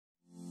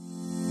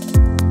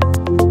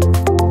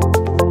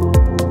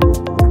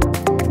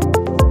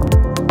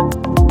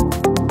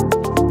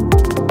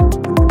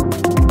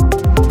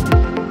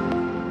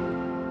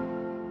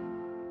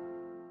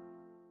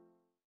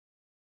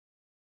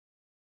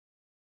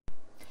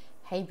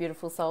Hey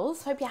beautiful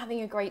souls, hope you're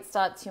having a great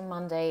start to your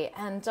Monday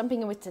and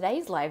jumping in with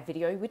today's live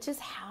video, which is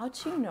how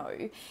to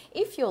know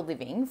if you're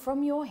living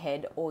from your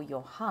head or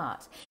your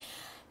heart.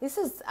 This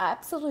is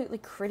absolutely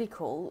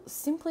critical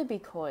simply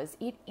because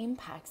it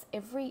impacts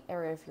every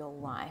area of your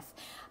life.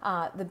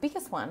 The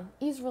biggest one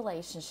is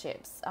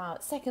relationships.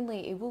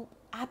 Secondly, it will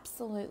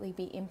absolutely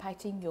be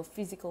impacting your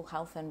physical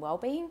health and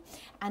well-being.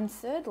 And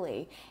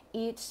thirdly,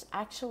 it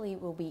actually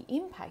will be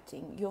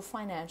impacting your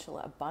financial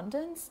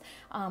abundance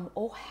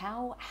or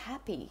how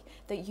happy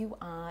that you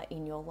are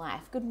in your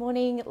life. Good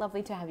morning,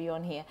 lovely to have you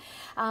on here.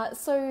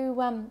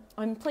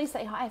 I'm pleased to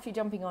say hi if you're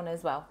jumping on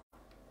as well.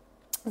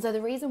 So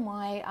the reason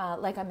why,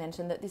 like I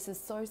mentioned, that this is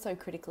so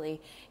critically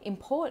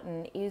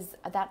important is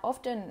that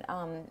often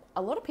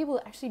a lot of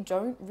people actually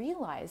don't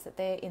realize that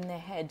they're in their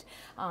head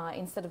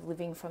instead of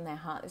living from their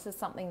heart. This is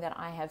something that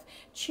I have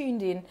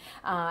tuned in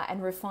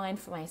and refined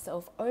for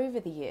myself over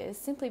the years,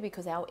 simply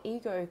because our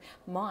ego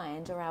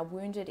mind, or our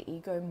wounded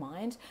ego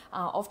mind,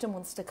 often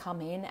wants to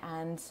come in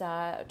and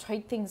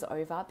take things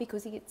over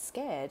because it gets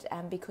scared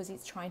and because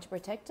it's trying to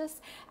protect us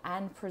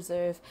and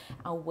preserve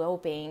our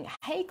well-being.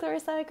 Hey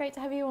Clarissa, great to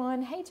have you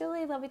on. Hey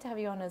Julie, lovely to have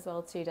you on as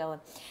well too,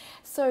 Dylan.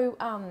 So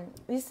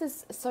this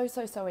is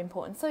so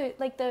important. So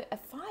like the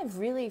 5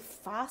 really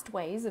fast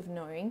ways of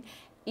knowing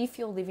if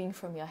you're living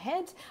from your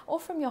head or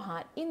from your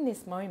heart in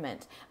this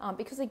moment,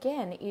 because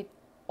again, it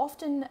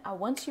often,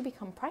 once you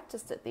become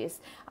practiced at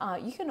this,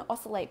 you can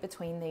oscillate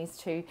between these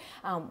two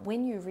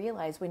when you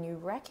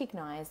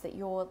recognize that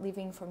you're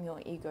living from your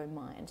ego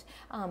mind.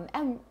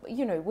 And,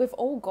 you know, we've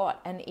all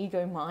got an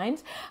ego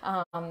mind.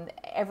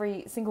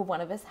 Every single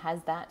one of us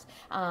has that.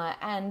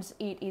 And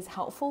it is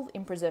helpful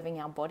in preserving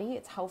our body.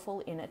 It's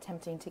helpful in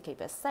attempting to keep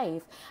us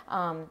safe.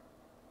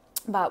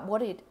 But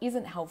what it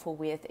isn't helpful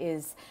with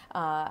is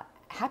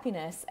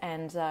happiness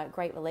and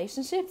great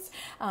relationships,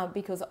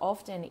 because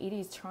often it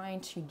is trying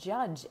to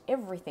judge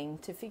everything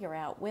to figure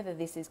out whether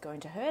this is going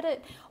to hurt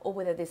it or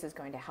whether this is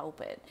going to help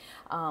it.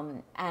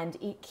 And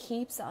it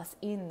keeps us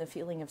in the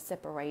feeling of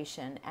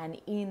separation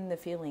and in the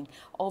feeling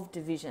of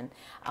division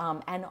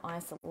and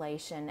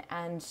isolation,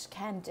 and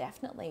can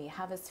definitely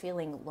have us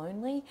feeling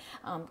lonely,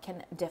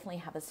 can definitely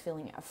have us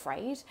feeling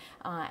afraid,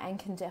 and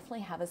can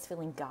definitely have us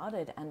feeling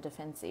guarded and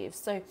defensive.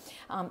 So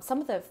some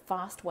of the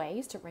fast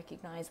ways to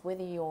recognize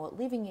whether you're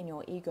living in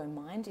your ego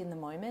mind in the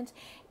moment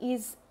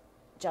is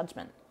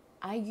judgment.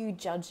 Are you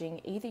judging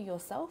either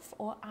yourself,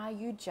 or are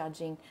you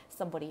judging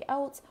somebody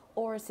else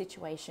or a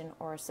situation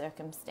or a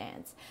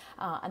circumstance?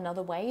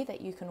 Another way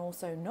that you can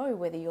also know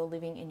whether you're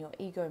living in your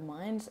ego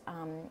mind,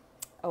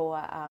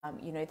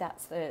 you know,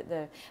 that's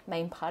the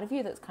main part of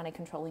you that's kind of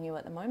controlling you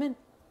at the moment,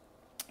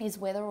 is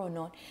whether or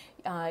not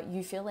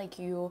you feel like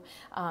you're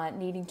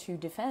needing to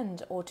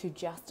defend or to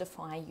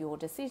justify your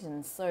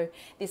decisions. So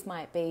this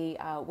might be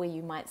where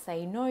you might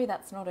say, no,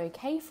 that's not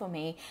okay for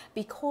me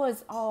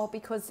because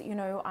you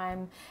know, I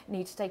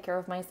need to take care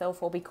of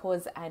myself, or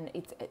because, and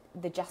it's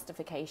the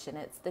justification,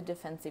 it's the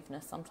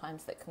defensiveness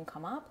sometimes that can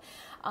come up.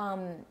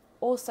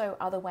 Also,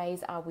 other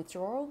ways are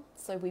withdrawal.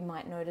 So we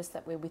might notice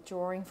that we're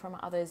withdrawing from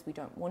others. We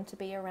don't want to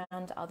be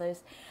around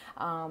others.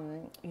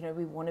 You know,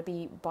 we want to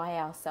be by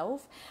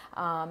ourselves.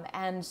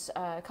 And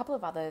a couple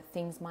of other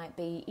things might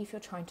be if you're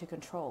trying to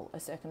control a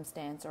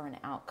circumstance or an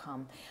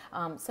outcome.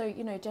 So,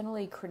 you know,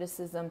 generally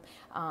criticism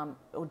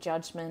or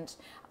judgment,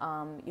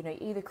 you know,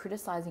 either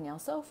criticizing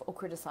ourselves or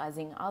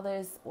criticizing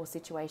others or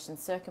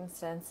situations,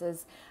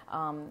 circumstances.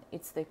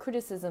 It's the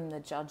criticism, the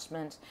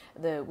judgment,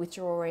 the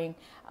withdrawing,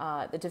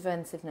 the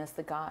defensiveness,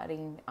 the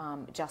guarding,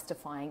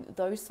 justifying.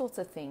 Those sorts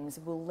of things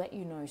will let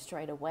you know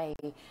straight away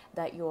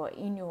that you're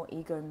in your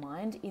ego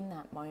mind in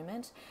that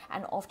moment.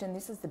 And often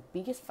this is the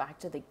biggest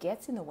factor that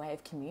gets in the way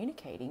of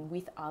communicating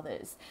with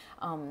others.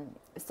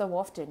 So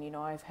often, you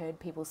know, I've heard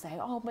people say,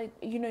 oh, but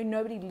you know,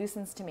 nobody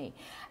listens to me.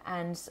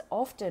 And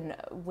often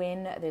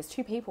when there's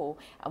 2 people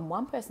and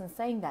one person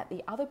saying that,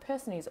 the other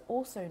person is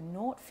also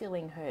not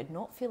feeling heard,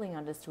 not feeling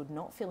understood,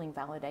 not feeling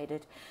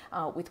validated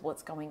with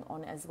what's going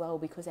on as well,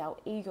 because our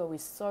ego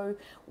is so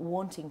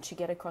wanting to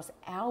get across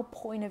our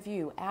point of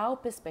view, our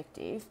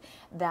perspective,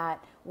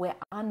 that we're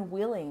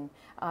unwilling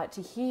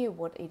to hear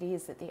what it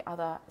is that the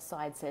other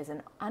side says.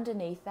 And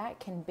underneath that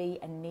can be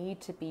a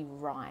need to be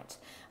right.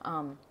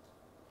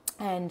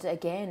 And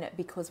again,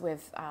 because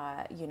we've,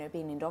 you know,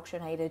 been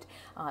indoctrinated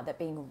that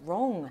being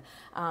wrong,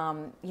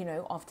 you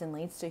know, often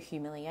leads to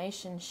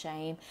humiliation,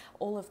 shame,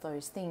 all of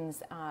those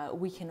things,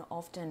 we can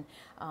often,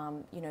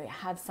 you know,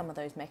 have some of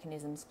those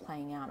mechanisms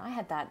playing out. I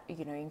had that,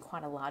 you know, in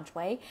quite a large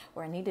way,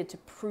 where I needed to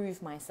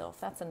prove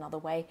myself. That's another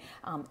way.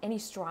 Any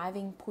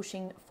striving,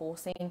 pushing,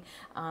 forcing,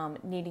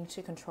 needing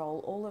to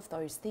control, all of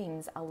those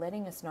things are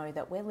letting us know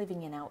that we're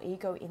living in our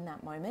ego in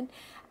that moment,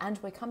 and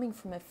we're coming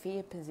from a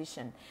fear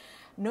position.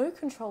 No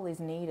control is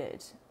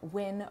needed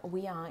when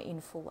we are in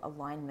full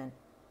alignment.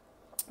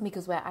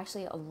 because we're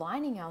actually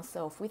aligning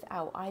ourselves with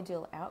our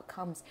ideal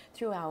outcomes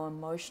through our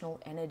emotional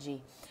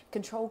energy.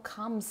 Control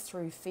comes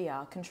through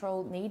fear,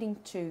 control, needing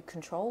to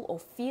control or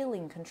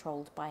feeling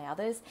controlled by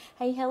others.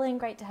 Hey Helen,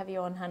 great to have you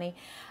on, honey.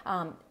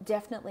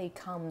 Definitely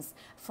comes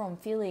from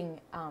feeling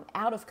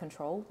out of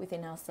control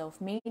within ourselves,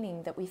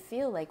 meaning that we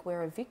feel like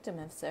we're a victim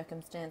of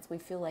circumstance, we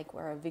feel like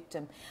we're a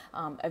victim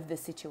of the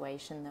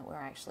situation that we're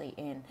actually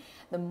in.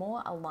 The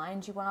more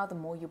aligned you are, the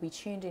more you'll be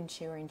tuned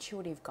into your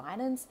intuitive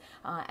guidance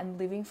and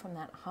living from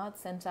that heart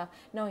center,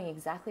 knowing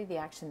exactly the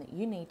action that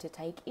you need to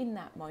take in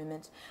that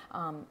moment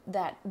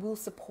that will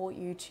support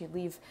you to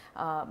live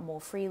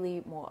more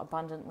freely, more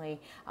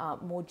abundantly,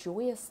 more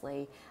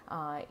joyously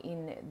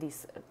in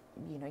this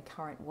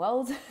current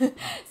world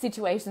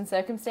situation,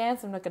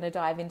 circumstance. I'm not going to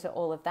dive into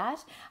all of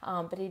that,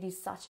 but it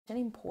is such an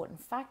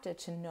important factor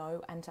to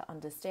know and to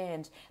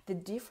understand the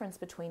difference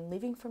between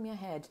living from your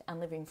head and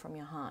living from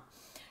your heart.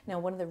 Now,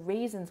 one of the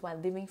reasons why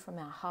living from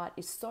our heart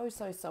is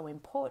so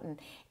important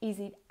is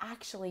it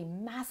actually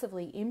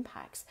massively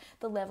impacts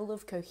the level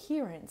of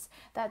coherence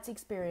that's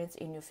experienced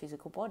in your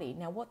physical body.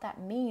 Now, what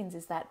that means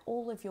is that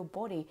all of your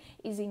body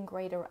is in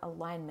greater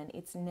alignment.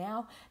 It's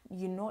now,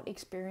 you're not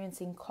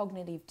experiencing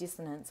cognitive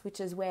dissonance, which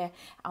is where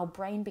our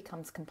brain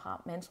becomes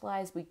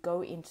compartmentalized. We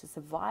go into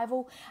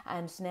survival,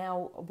 and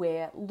now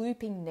we're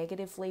looping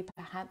negatively,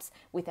 perhaps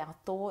with our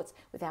thoughts,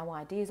 with our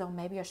ideas. Oh,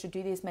 maybe I should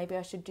do this, maybe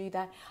I should do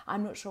that.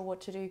 I'm not sure what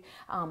to do.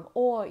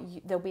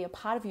 There'll be a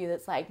part of you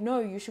that's like, no,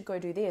 you should go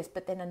do this.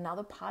 But then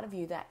another part of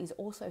you that is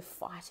also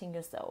fighting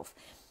yourself.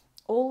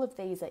 All of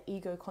these are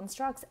ego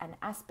constructs and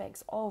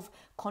aspects of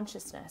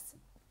consciousness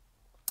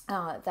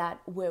that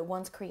were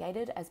once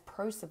created as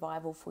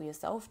pro-survival for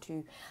yourself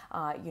to,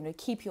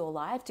 keep you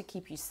alive, to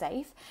keep you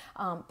safe.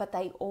 But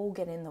they all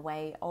get in the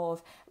way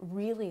of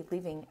really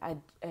living a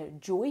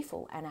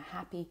joyful and a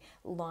happy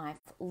life,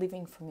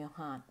 living from your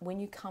heart. When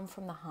you come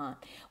from the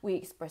heart, we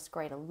express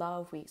greater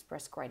love, we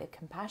express greater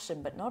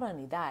compassion, but not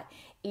only that,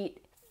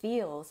 it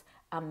feels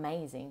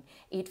amazing.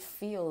 It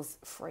feels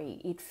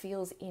free. It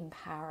feels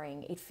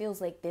empowering. It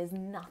feels like there's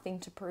nothing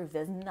to prove.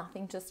 There's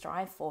nothing to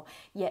strive for,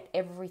 yet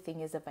everything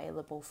is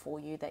available for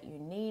you that you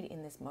need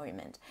in this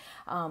moment.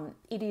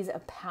 It is a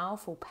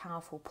powerful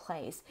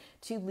place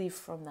to live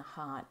from the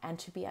heart, and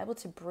to be able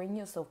to bring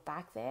yourself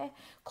back there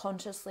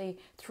consciously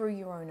through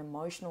your own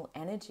emotional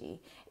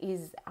energy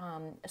is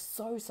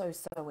so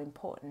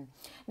important.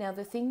 Now,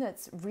 the thing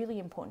that's really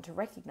important to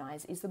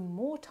recognize is the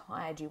more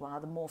tired you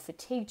are, the more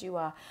fatigued you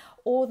are,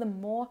 or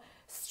the more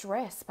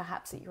stress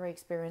perhaps that you're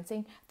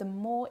experiencing, the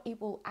more it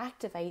will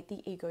activate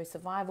the ego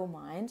survival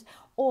mind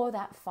or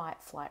that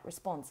fight flight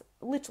response.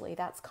 Literally,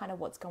 that's kind of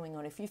what's going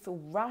on. If you feel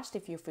rushed,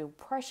 if you feel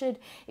pressured,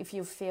 if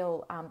you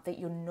feel that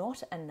you're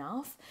not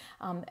enough,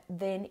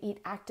 then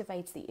it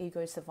activates the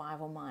ego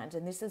survival mind.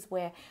 And this is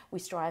where we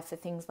strive for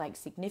things like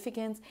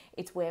significance.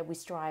 It's where we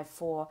strive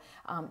for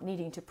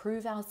needing to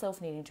prove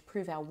ourselves, needing to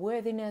prove our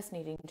worthiness,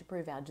 needing to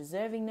prove our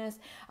deservingness,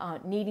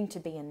 needing to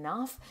be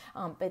enough.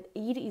 But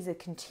it is a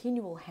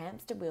continual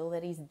hamster wheel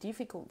that is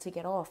difficult to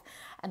get off.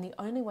 And the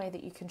only way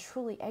that you can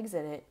truly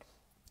exit it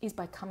is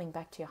by coming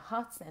back to your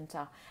heart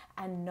center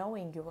and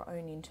knowing your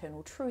own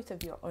internal truth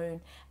of your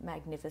own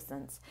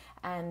magnificence,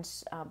 and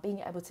being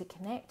able to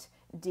connect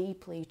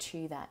deeply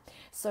to that.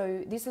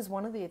 So this is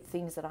one of the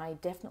things that I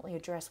definitely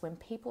address when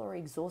people are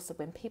exhausted,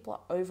 when people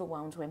are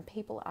overwhelmed, when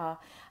people are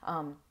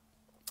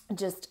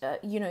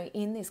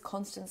in this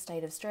constant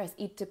state of stress.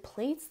 It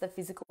depletes the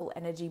physical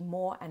energy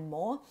more and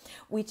more,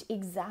 which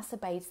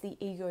exacerbates the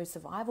ego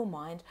survival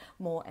mind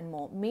more and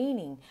more,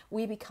 meaning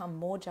we become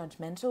more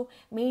judgmental,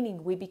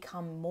 meaning we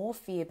become more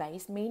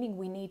fear-based, meaning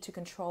we need to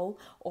control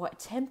or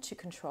attempt to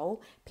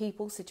control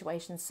people,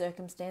 situations,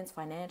 circumstance,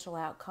 financial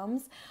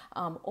outcomes,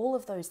 all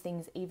of those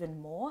things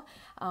even more,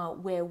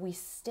 where we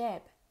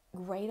step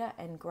greater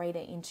and greater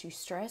into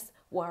stress,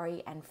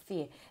 worry, and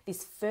fear.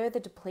 This further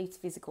depletes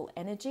physical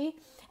energy,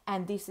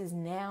 and this is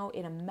now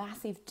in a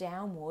massive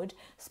downward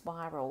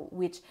spiral,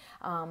 which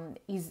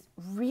is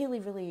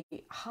really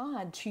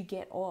hard to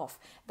get off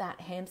that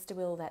hamster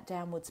wheel, that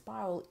downward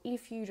spiral,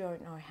 if you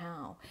don't know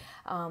how.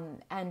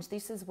 And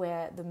this is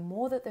where the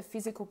more that the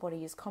physical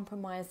body is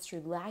compromised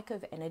through lack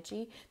of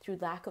energy, through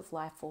lack of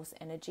life force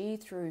energy,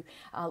 through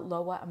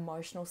lower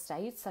emotional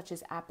states such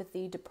as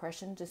apathy,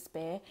 depression,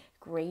 despair,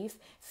 grief,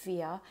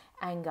 fear,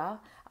 anger,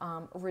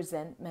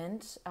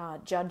 resentment,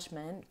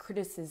 judgment,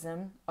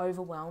 criticism,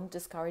 overwhelm,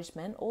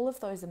 discouragement, all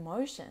of those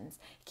emotions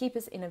keep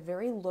us in a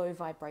very low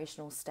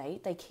vibrational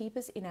state. They keep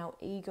us in our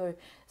ego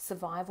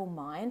survival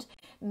mind,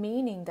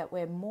 meaning that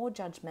we're more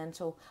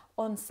judgmental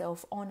on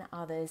self, on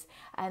others,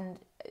 and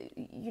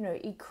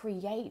it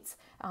creates,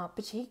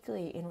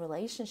 particularly in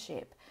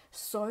relationship,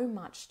 so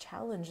much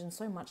challenge and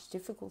so much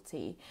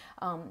difficulty,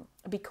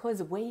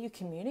 because where you're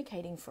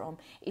communicating from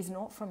is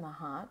not from the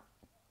heart.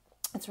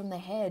 it's from the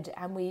head,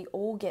 and we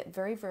all get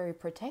very, very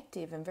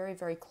protective and very,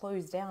 very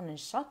closed down and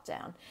shut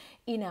down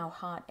in our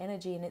heart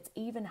energy. And it's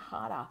even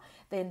harder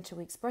then to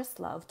express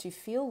love, to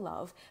feel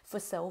love for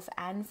self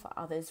and for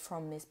others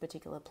from this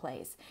particular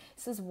place.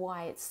 This is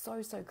why it's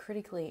so, so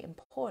critically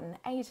important,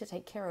 A, to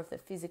take care of the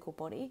physical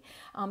body,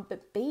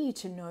 but B,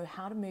 to know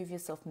how to move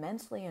yourself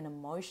mentally and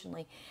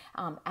emotionally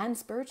and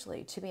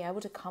spiritually, to be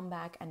able to come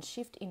back and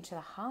shift into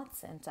the heart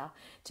center,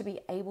 to be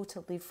able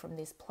to live from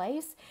this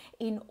place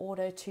in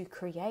order to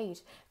create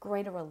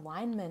greater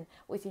alignment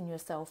within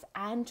yourself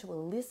and to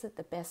elicit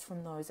the best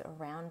from those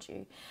around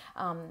you.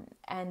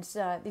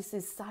 This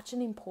is such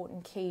an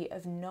important key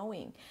of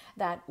knowing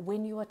that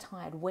when you are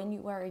tired, when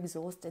you are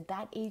exhausted,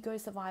 that ego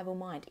survival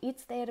mind,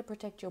 it's there to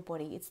protect your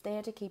body. It's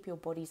there to keep your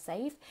body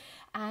safe,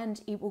 and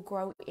it will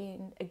go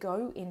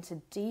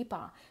into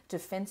deeper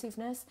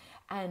defensiveness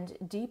and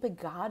deeper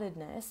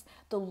guardedness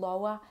the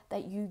lower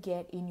that you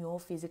get in your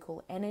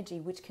physical energy,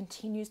 which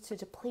continues to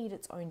deplete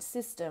its own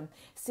system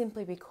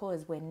simply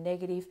because we're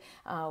negative,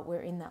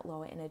 we're in that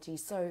lower energy.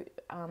 So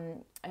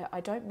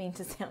I don't mean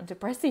to sound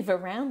depressive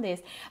around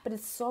this, but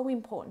it's so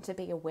important to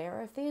be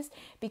aware of this,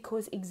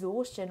 because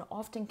exhaustion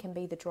often can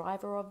be the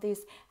driver of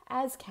this,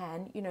 as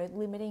can,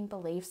 limiting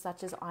beliefs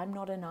such as I'm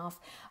not enough,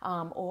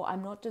 or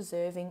I'm not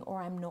deserving,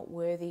 or I'm not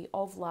worthy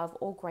of love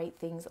or great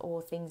things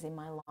or things in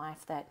my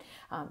life that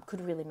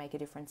could really make a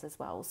difference as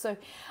well. So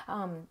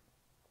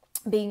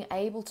being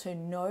able to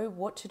know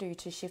what to do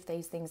to shift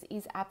these things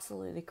is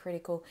absolutely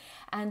critical.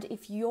 And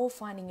if you're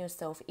finding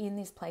yourself in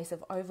this place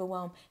of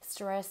overwhelm,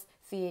 stress,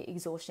 fear,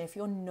 exhaustion, if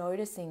you're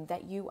noticing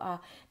that you are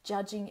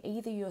judging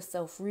either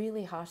yourself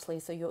really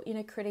harshly, so your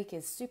inner critic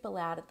is super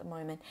loud at the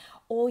moment,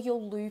 or you're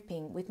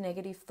looping with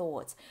negative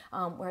thoughts,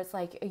 where it's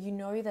like,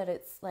 that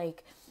it's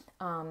like,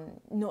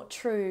 not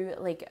true,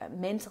 like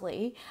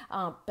mentally,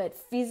 but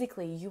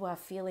physically you are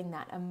feeling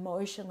that,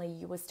 emotionally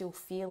you are still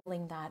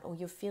feeling that, or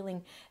you're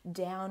feeling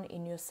down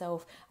in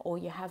yourself, or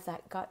you have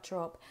that gut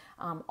drop.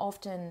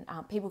 Often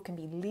people can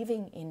be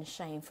living in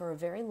shame for a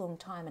very long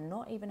time and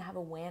not even have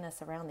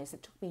awareness around this.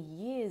 It took me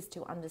years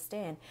to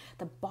understand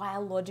the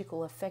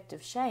biological effect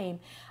of shame,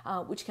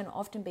 which can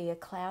often be a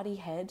cloudy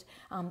head,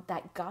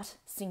 that gut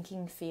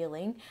sinking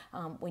feeling,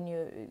 when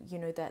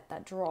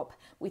that drop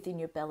within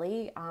your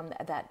belly,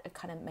 that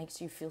kind of makes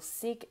you feel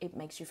sick, it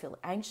makes you feel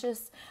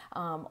anxious.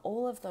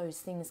 All of those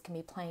things can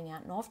be playing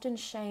out, and often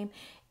shame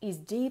is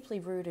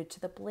deeply rooted to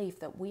the belief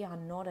that we are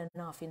not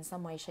enough in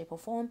some way, shape or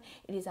form.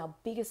 It is our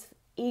biggest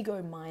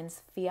ego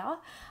mind's fear,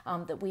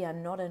 that we are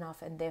not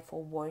enough and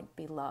therefore won't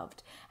be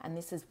loved. And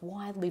this is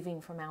why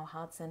living from our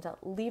heart center,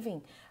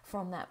 living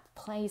from that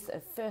place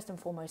of first and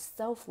foremost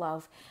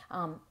self-love,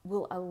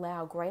 will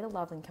allow greater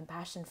love and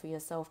compassion for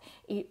yourself.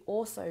 It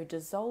also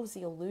dissolves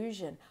the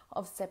illusion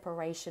of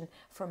separation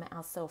from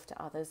ourselves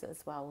to others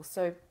as well.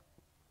 So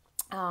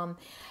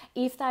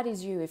if that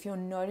is you, if you're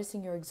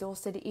noticing you're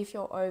exhausted, if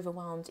you're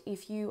overwhelmed,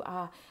 if you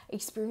are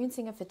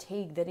experiencing a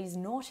fatigue that is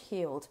not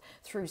healed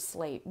through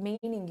sleep,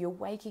 meaning you're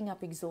waking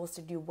up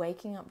exhausted, you're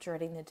waking up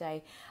dreading the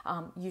day,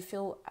 you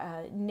feel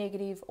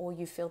negative, or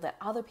you feel that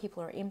other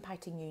people are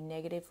impacting you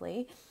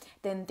negatively,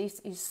 then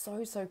this is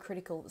so, so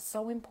critical,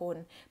 so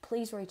important.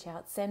 Please reach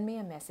out, send me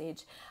a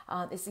message.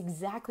 It's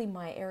exactly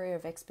my area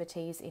of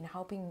expertise in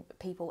helping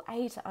people,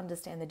 A, to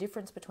understand the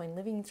difference between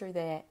living through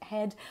their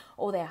head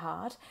or their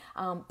heart,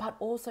 but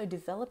also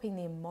developing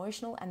the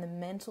emotional and the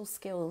mental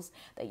skills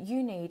that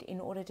you need in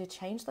order to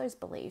change those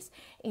beliefs,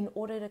 in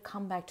order to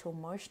come back to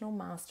emotional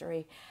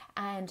mastery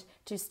and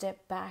to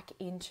step back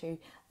into,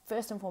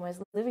 first and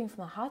foremost, living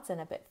from the heart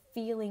center, but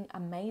feeling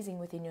amazing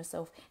within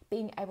yourself,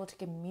 being able to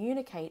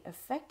communicate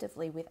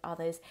effectively with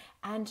others,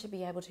 and to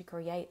be able to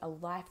create a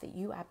life that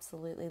you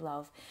absolutely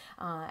love.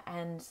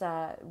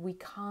 We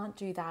can't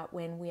do that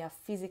when we are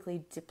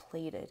physically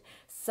depleted.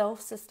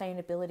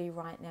 Self-sustainability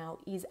right now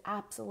is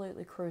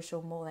absolutely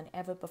crucial, more than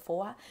ever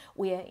before.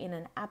 We are in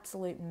an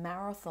absolute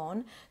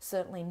marathon,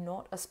 certainly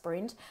not a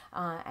sprint,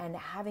 and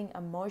having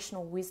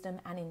emotional wisdom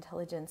and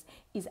intelligence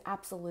is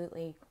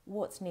absolutely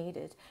what's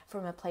needed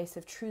from a place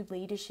of true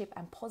leadership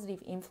and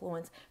positive influence,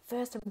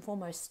 first and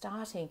foremost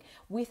starting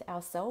with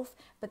ourselves,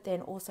 but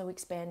then also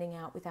expanding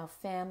out with our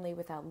family,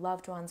 with our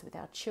loved ones, with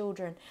our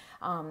children,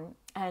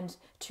 and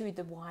to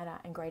the wider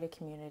and greater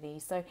community.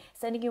 So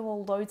sending you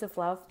all loads of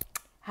love.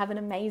 Have an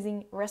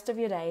amazing rest of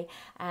your day,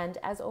 and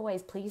as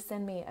always, please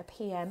send me a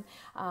PM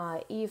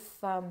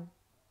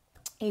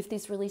if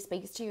this really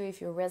speaks to you, if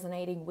you're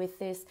resonating with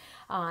this,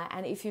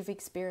 and if you've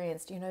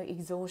experienced,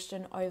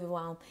 exhaustion,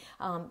 overwhelm,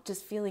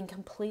 just feeling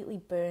completely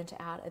burnt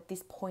out at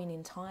this point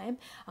in time.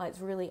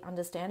 It's really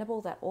understandable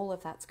that all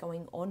of that's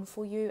going on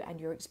for you and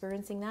you're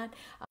experiencing that,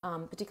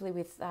 particularly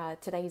with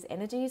today's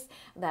energies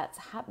that's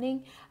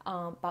happening.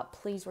 But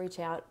please reach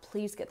out,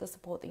 please get the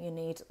support that you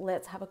need.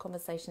 Let's have a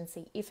conversation,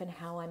 see if and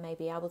how I may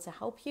be able to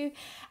help you.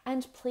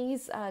 And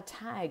please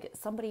tag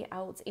somebody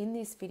else in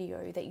this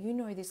video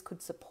that this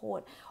could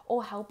support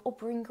or help or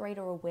bring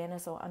greater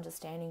awareness or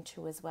understanding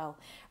to as well.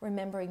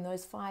 Remembering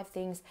those 5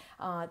 things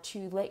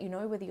to let you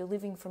know whether you're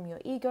living from your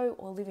ego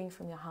or living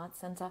from your heart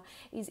center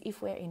is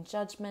if we're in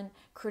judgment,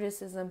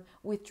 criticism,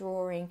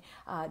 withdrawing,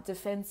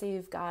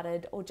 defensive,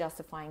 guarded, or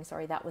justifying.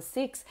 Sorry, that was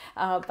 6,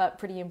 but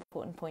pretty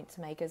important point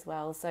to make as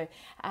well. So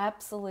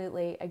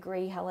absolutely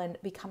agree, Helen.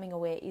 Becoming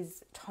aware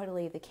is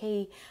totally the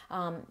key,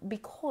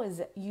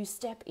 because you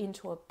step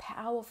into a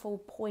powerful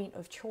point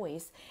of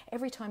choice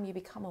every time you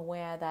become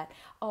aware that,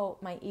 oh,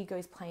 my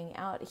ego's playing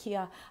out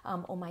here,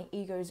 or my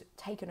ego's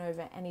taken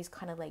over and is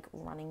kind of like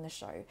running the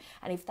show.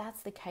 And if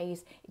that's the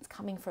case, it's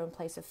coming from a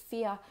place of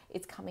fear,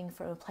 it's coming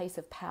from a place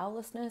of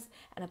powerlessness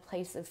and a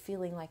place of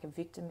feeling like a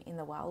victim in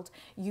the world.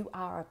 You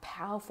are a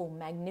powerful,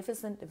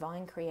 magnificent,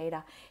 divine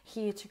creator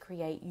here to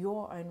create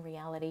your own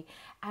reality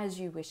as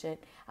you wish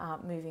it,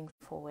 moving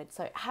forward.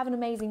 So have an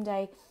amazing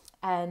day.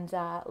 And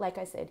like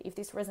I said, if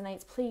this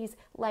resonates, please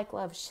like,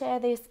 love, share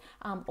this,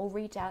 or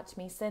reach out to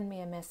me, send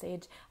me a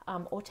message,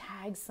 or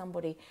tag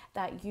somebody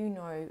that you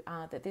know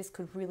that this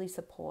could really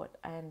support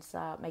and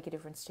make a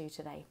difference to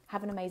today.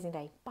 Have an amazing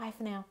day. Bye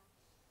for now.